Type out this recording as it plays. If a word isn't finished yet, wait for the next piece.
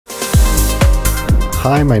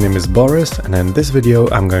Hi, my name is Borys, and in this video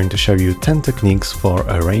I'm going to show you 10 techniques for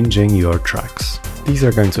arranging your tracks. These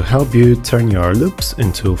are going to help you turn your loops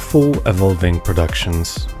into full evolving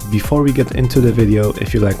productions. Before we get into the video,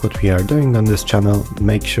 if you like what we are doing on this channel,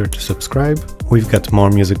 make sure to subscribe. We've got more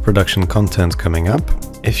music production content coming up.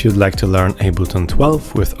 If you'd like to learn Ableton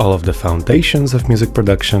 12 with all of the foundations of music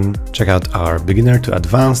production, check out our Beginner to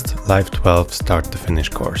Advanced Live 12 Start to Finish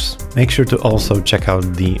course. Make sure to also check out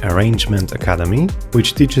the Arrangement Academy,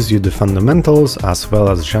 which teaches you the fundamentals as well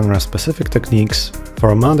as genre-specific techniques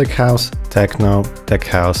for melodic house, techno, tech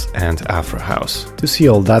house, and afro house. To see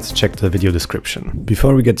all that, check the video description.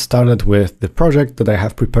 Before we get started with the project that I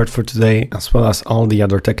have prepared for today, as well as all the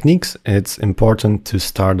other techniques, it's important to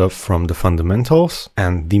start off from the fundamentals.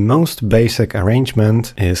 And the most basic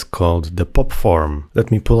arrangement is called the pop form. Let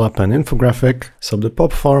me pull up an infographic. So the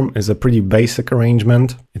pop form is a pretty basic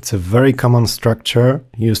arrangement. It's a very common structure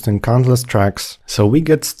used in countless tracks. So we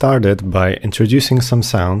get started by introducing some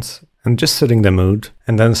sounds and just setting the mood,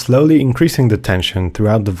 and then slowly increasing the tension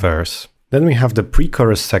throughout the verse. Then we have the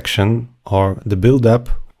pre-chorus section, or the build-up,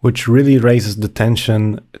 which really raises the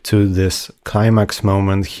tension to this climax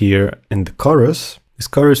moment here in the chorus. This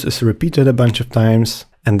chorus is repeated a bunch of times,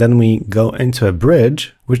 and then we go into a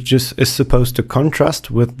bridge, which just is supposed to contrast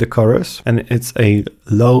with the chorus, and it's a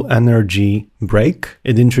low energy break.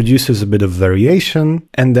 It introduces a bit of variation,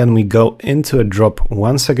 and then we go into a drop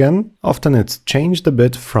once again. Often it's changed a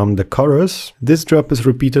bit from the chorus. This drop is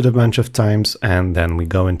repeated a bunch of times, and then we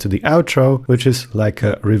go into the outro, which is like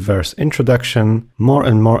a reverse introduction. More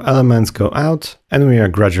and more elements go out, and we are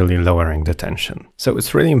gradually lowering the tension. So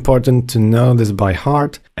it's really important to know this by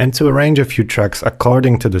heart and to arrange a few tracks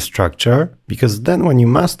according to the structure, because then when you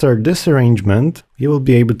master this arrangement, you will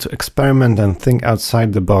be able to experiment and think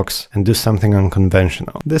outside the box and do something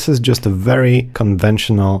unconventional. This is just a very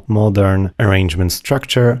conventional, modern arrangement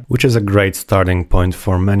structure, which is a great starting point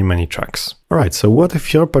for many tracks. Alright, so what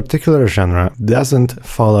if your particular genre doesn't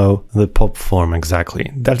follow the pop form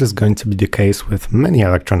exactly? That is going to be the case with many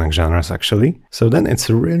electronic genres actually. So then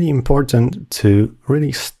it's really important to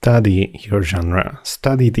really study your genre,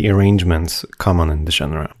 study the arrangements common in the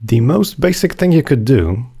genre. The most basic thing you could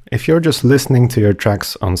do, if you're just listening to your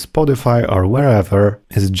tracks on Spotify or wherever,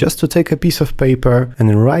 is just to take a piece of paper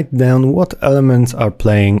and write down what elements are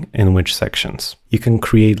playing in which sections. You can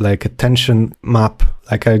create like a tension map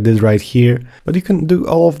like I did right here, but you can do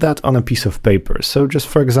all of that on a piece of paper. So just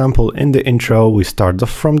for example, in the intro, we start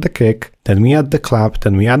off from the kick, then we add the clap,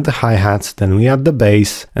 then we add the hi-hats, then we add the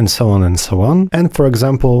bass, and so on and so on. And for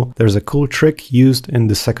example, there's a cool trick used in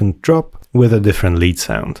the second drop with a different lead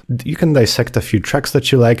sound. You can dissect a few tracks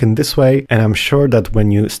that you like in this way, and I'm sure that when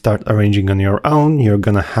you start arranging on your own, you're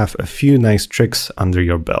gonna have a few nice tricks under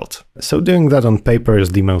your belt. So doing that on paper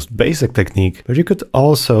is the most basic technique, but you could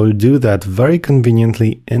also do that very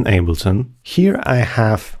conveniently in Ableton. Here I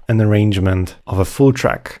have an arrangement of a full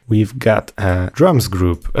track. We've got a drums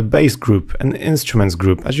group, a bass group, an instruments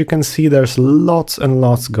group. As you can see, there's lots and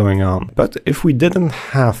lots going on. But if we didn't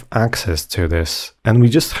have access to this and we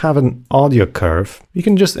just have an audio curve, you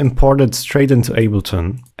can just import it straight into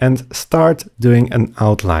Ableton and start doing an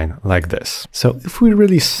outline like this. So if we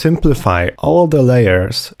really simplify all the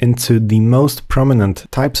layers into the most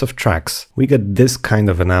prominent types of tracks, we get this kind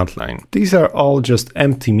of an outline. These are all just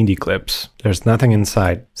empty MIDI clips. There's nothing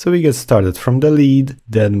inside. So we get started from the lead,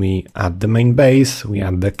 then we add the main bass, we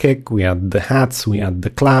add the kick, we add the hats, we add the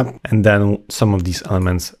clap, and then some of these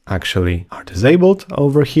elements actually are disabled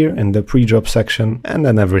over here in the pre-drop section, and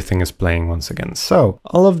then everything is playing once again. So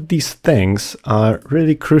all of these things are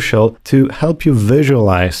really crucial to help you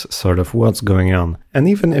visualize sort of what's going on. And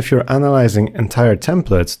even if you're analyzing entire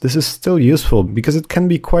templates, this is still useful because it can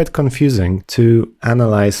be quite confusing to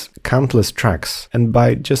analyze countless tracks. And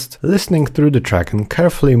by just listening through the track and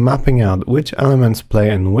carefully mapping out which elements play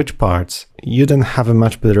in which parts, you then have a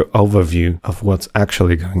much better overview of what's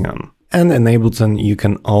actually going on. And in Ableton, you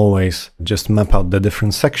can always just map out the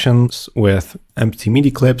different sections with empty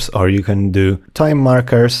MIDI clips, or you can do time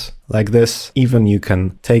markers like this. Even you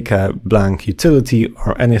can take a blank utility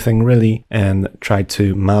or anything really and try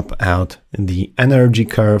to map out the energy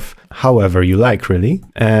curve however you like really.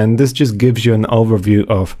 And this just gives you an overview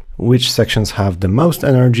of which sections have the most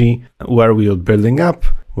energy, where we are building up,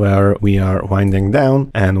 where we are winding down,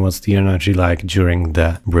 and what's the energy like during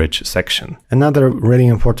the bridge section. Another really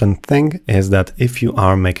important thing is that if you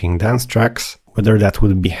are making dance tracks, whether that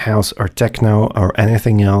would be house or techno or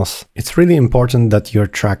anything else, it's really important that your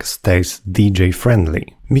track stays DJ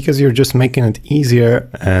friendly, because you're just making it easier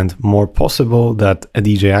and more possible that a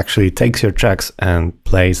DJ actually takes your tracks and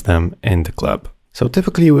plays them in the club. So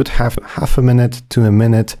typically you would have half a minute to a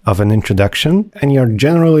minute of an introduction, and you're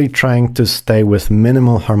generally trying to stay with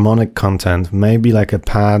minimal harmonic content, maybe like a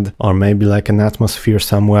pad or maybe like an atmosphere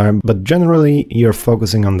somewhere, but generally you're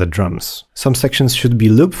focusing on the drums. Some sections should be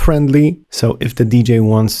loop friendly, so if the DJ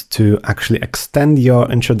wants to actually extend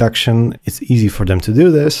your introduction, it's easy for them to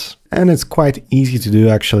do this. And it's quite easy to do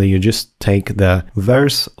actually. You just take the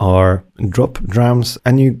verse or drop drums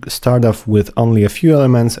and you start off with only a few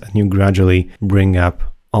elements and you gradually bring up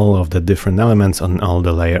all of the different elements on all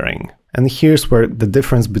the layering. And here's where the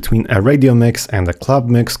difference between a radio mix and a club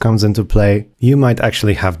mix comes into play. You might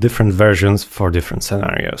actually have different versions for different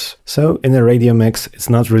scenarios. So in a radio mix, it's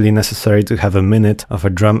not really necessary to have a minute of a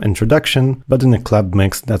drum introduction, but in a club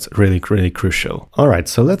mix, that's really crucial. All right,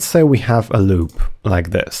 so let's say we have a loop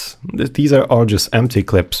like this. These are all just empty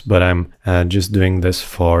clips, but I'm just doing this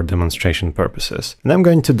for demonstration purposes. And I'm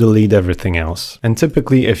going to delete everything else. And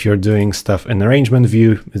typically, if you're doing stuff in arrangement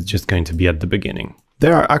view, it's just going to be at the beginning.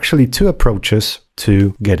 There are actually two approaches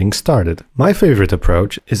to getting started. My favorite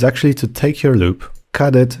approach is actually to take your loop,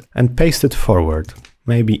 cut it, and paste it forward,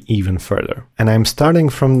 maybe even further. And I'm starting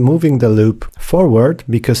from moving the loop forward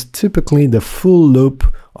because typically the full loop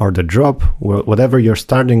or the drop, whatever you're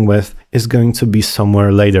starting with, is going to be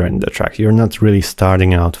somewhere later in the track. You're not really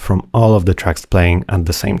starting out from all of the tracks playing at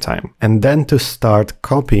the same time. And then to start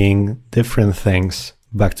copying different things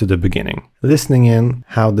back to the beginning, listening in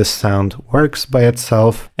how the sound works by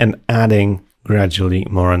itself and adding gradually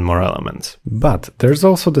more and more elements. But there's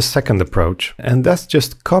also the second approach, and that's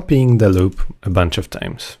just copying the loop a bunch of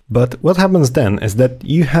times. But what happens then is that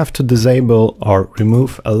you have to disable or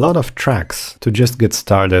remove a lot of tracks to just get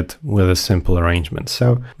started with a simple arrangement.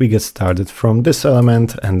 So we get started from this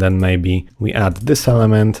element, and then maybe we add this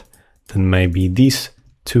element, then maybe these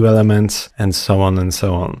two elements, and so on and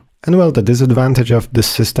so on. And well, the disadvantage of this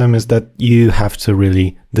system is that you have to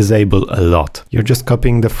really disable a lot. You're just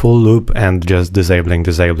copying the full loop and just disabling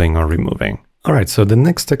or removing. All right, so the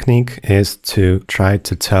next technique is to try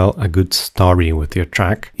to tell a good story with your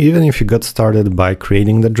track. Even if you got started by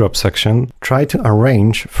creating the drop section, try to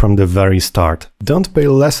arrange from the very start. Don't pay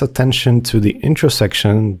less attention to the intro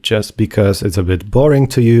section just because it's a bit boring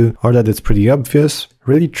to you or that it's pretty obvious.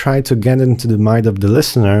 Really try to get into the mind of the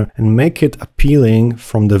listener and make it appealing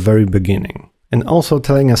from the very beginning. And also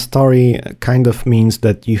telling a story kind of means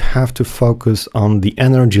that you have to focus on the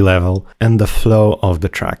energy level and the flow of the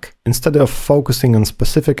track. Instead of focusing on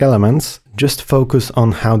specific elements, just focus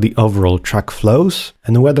on how the overall track flows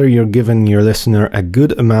and whether you're giving your listener a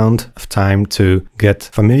good amount of time to get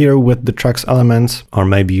familiar with the track's elements, or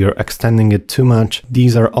maybe you're extending it too much.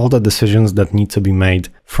 These are all the decisions that need to be made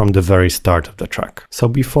from the very start of the track. So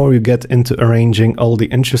before you get into arranging all the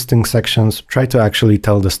interesting sections, try to actually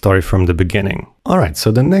tell the story from the beginning. All right,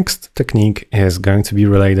 so the next technique is going to be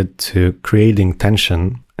related to creating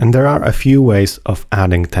tension. And there are a few ways of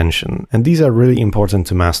adding tension, and these are really important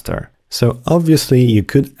to master. So obviously you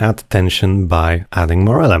could add tension by adding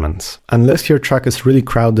more elements. Unless your track is really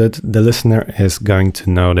crowded, the listener is going to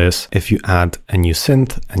notice if you add a new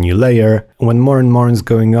synth, a new layer. When more and more is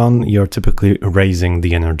going on, you're typically raising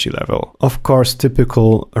the energy level. Of course,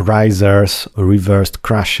 typical risers, reversed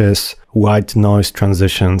crashes, white noise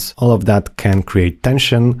transitions, all of that can create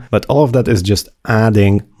tension, but all of that is just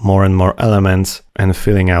adding more and more elements and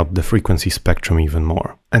filling out the frequency spectrum even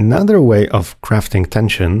more. Another way of crafting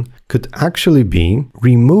tension could actually be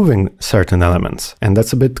removing certain elements, and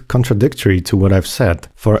that's a bit contradictory to what I've said.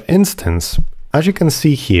 For instance, as you can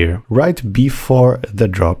see here, right before the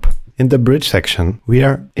drop, in the bridge section, we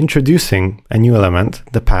are introducing a new element,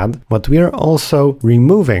 the pad, but we are also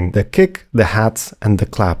removing the kick, the hats, and the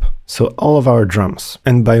clap. So all of our drums.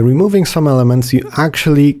 And by removing some elements, you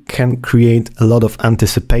actually can create a lot of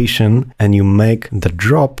anticipation and you make the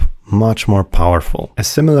drop much more powerful. A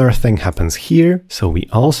similar thing happens here. So we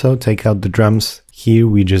also take out the drums. Here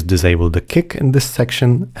we just disable the kick in this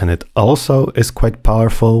section, and it also is quite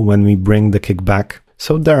powerful when we bring the kick back.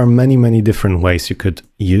 So there are many different ways you could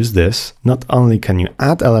use this. Not only can you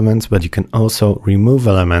add elements, but you can also remove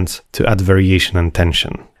elements to add variation and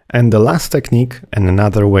tension. And the last technique and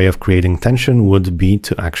another way of creating tension would be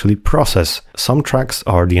to actually process some tracks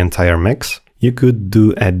or the entire mix. You could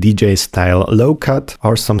do a DJ style low cut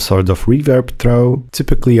or some sort of reverb throw.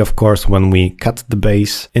 Typically, of course, when we cut the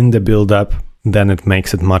bass in the build-up, then it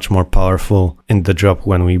makes it much more powerful in the drop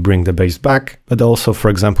when we bring the bass back. But also, for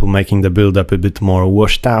example, making the build-up a bit more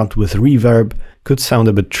washed out with reverb could sound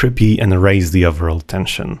a bit trippy and raise the overall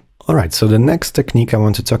tension. Alright, so the next technique I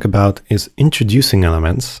want to talk about is introducing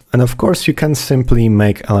elements. And of course, you can simply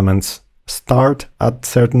make elements start at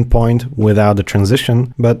certain point without a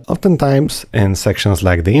transition, but oftentimes in sections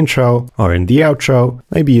like the intro or in the outro,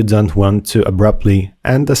 maybe you don't want to abruptly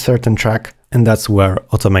end a certain track, and that's where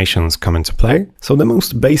automations come into play. So the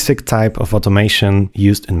most basic type of automation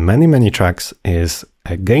used in many tracks is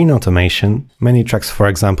a gain automation. Many tracks, for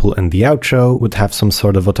example, in the outro would have some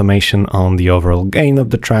sort of automation on the overall gain of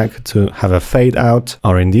the track to have a fade out,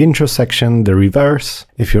 or in the intro section, the reverse.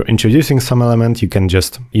 If you're introducing some element, you can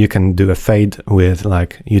do a fade with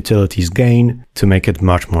like utilities gain to make it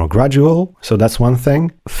much more gradual. So that's one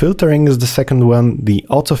thing. Filtering is the second one. The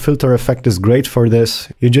auto filter effect is great for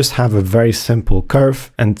this. You just have a very simple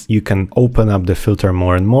curve and you can open up the filter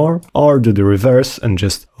more and more, or do the reverse and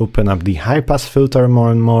just open up the high pass filter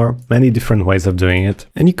more and more. Many different ways of doing it.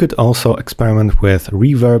 And you could also experiment with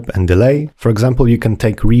reverb and delay. For example, you can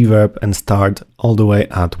take reverb and start all the way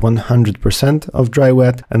at 100% of dry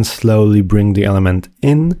wet and slowly bring the element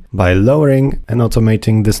in by lowering and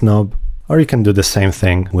automating this knob. Or you can do the same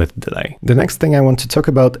thing with delay. The next thing I want to talk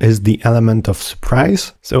about is the element of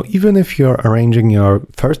surprise. So even if you're arranging your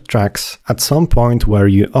first tracks, at some point where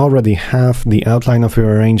you already have the outline of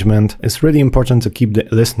your arrangement, it's really important to keep the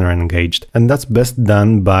listener engaged. And that's best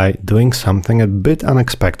done by doing something a bit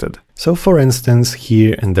unexpected. So for instance,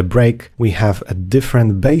 here in the break, we have a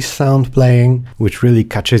different bass sound playing, which really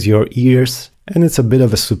catches your ears. And it's a bit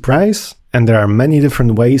of a surprise. And there are many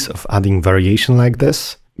different ways of adding variation like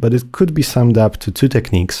this, but it could be summed up to two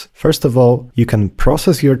techniques. First of all, you can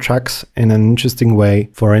process your tracks in an interesting way.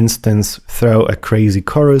 For instance, throw a crazy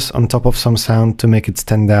chorus on top of some sound to make it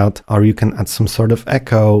stand out, or you can add some sort of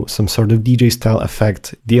echo, some sort of DJ style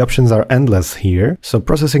effect. The options are endless here. So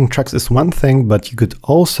processing tracks is one thing, but you could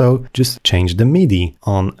also just change the MIDI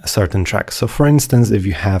on a certain track. So for instance, if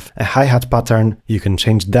you have a hi-hat pattern, you can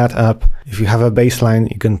change that up. If you have a bass line,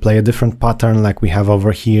 you can play a different pattern like we have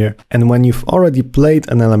over here. And when you've already played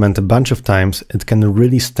an element a bunch of times, it can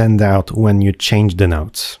really stand out when you change the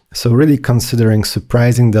notes. So really considering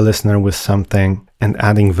surprising the listener with something and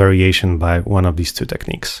adding variation by one of these two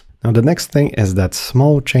techniques. Now the next thing is that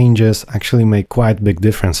small changes actually make quite big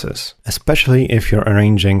differences, especially if you're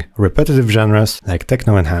arranging repetitive genres like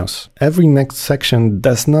techno and house. Every next section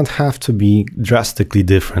does not have to be drastically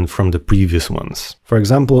different from the previous ones. For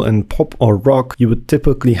example, in pop or rock, you would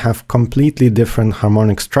typically have completely different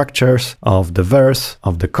harmonic structures of the verse,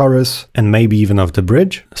 of the chorus, and maybe even of the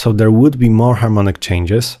bridge. So there would be more harmonic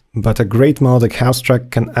changes. But a great melodic house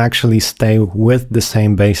track can actually stay with the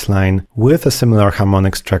same bass line with a similar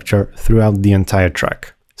harmonic structure throughout the entire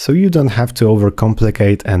track. So you don't have to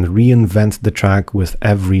overcomplicate and reinvent the track with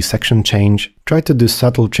every section change. Try to do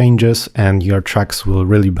subtle changes and your tracks will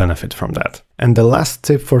really benefit from that. And the last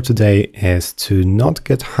tip for today is to not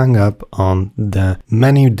get hung up on the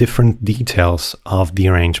many different details of the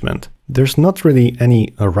arrangement. There's not really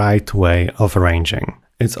any right way of arranging.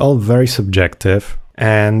 It's all very subjective.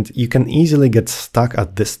 And you can easily get stuck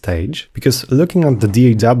at this stage because looking at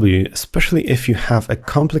the DAW, especially if you have a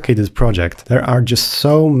complicated project, there are just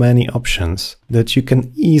so many options that you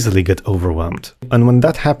can easily get overwhelmed. And when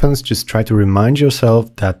that happens, just try to remind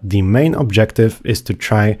yourself that the main objective is to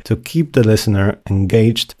try to keep the listener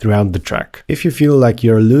engaged throughout the track. If you feel like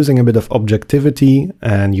you're losing a bit of objectivity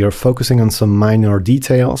and you're focusing on some minor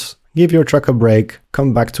details, give your track a break,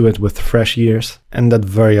 come back to it with fresh ears, and that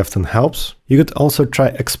very often helps. You could also try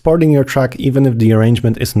exporting your track even if the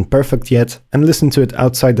arrangement isn't perfect yet, and listen to it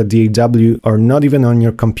outside the DAW or not even on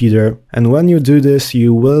your computer. And when you do this,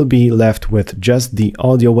 you will be left with just the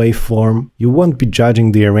audio waveform. You won't be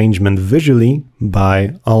judging the arrangement visually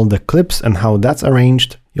by all the clips and how that's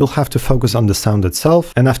arranged. You'll have to focus on the sound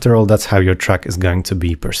itself, and after all, that's how your track is going to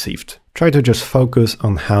be perceived. Try to just focus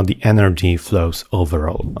on how the energy flows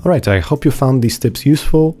overall. Alright, I hope you found these tips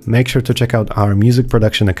useful. Make sure to check out our Music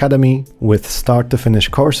Production Academy with start to finish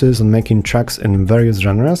courses on making tracks in various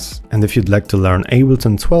genres. And if you'd like to learn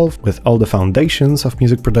Ableton 12 with all the foundations of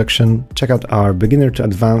music production, check out our Beginner to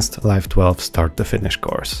Advanced Live 12 Start to Finish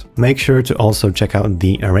course. Make sure to also check out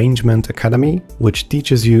the Arrangement Academy, which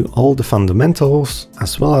teaches you all the fundamentals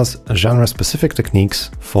as well as genre-specific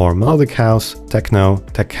techniques for melodic house, techno,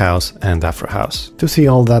 tech house, and Afro House. To see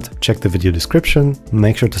all that, check the video description,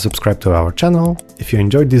 make sure to subscribe to our channel. If you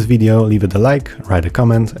enjoyed this video, leave it a like, write a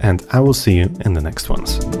comment, and I will see you in the next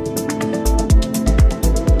ones.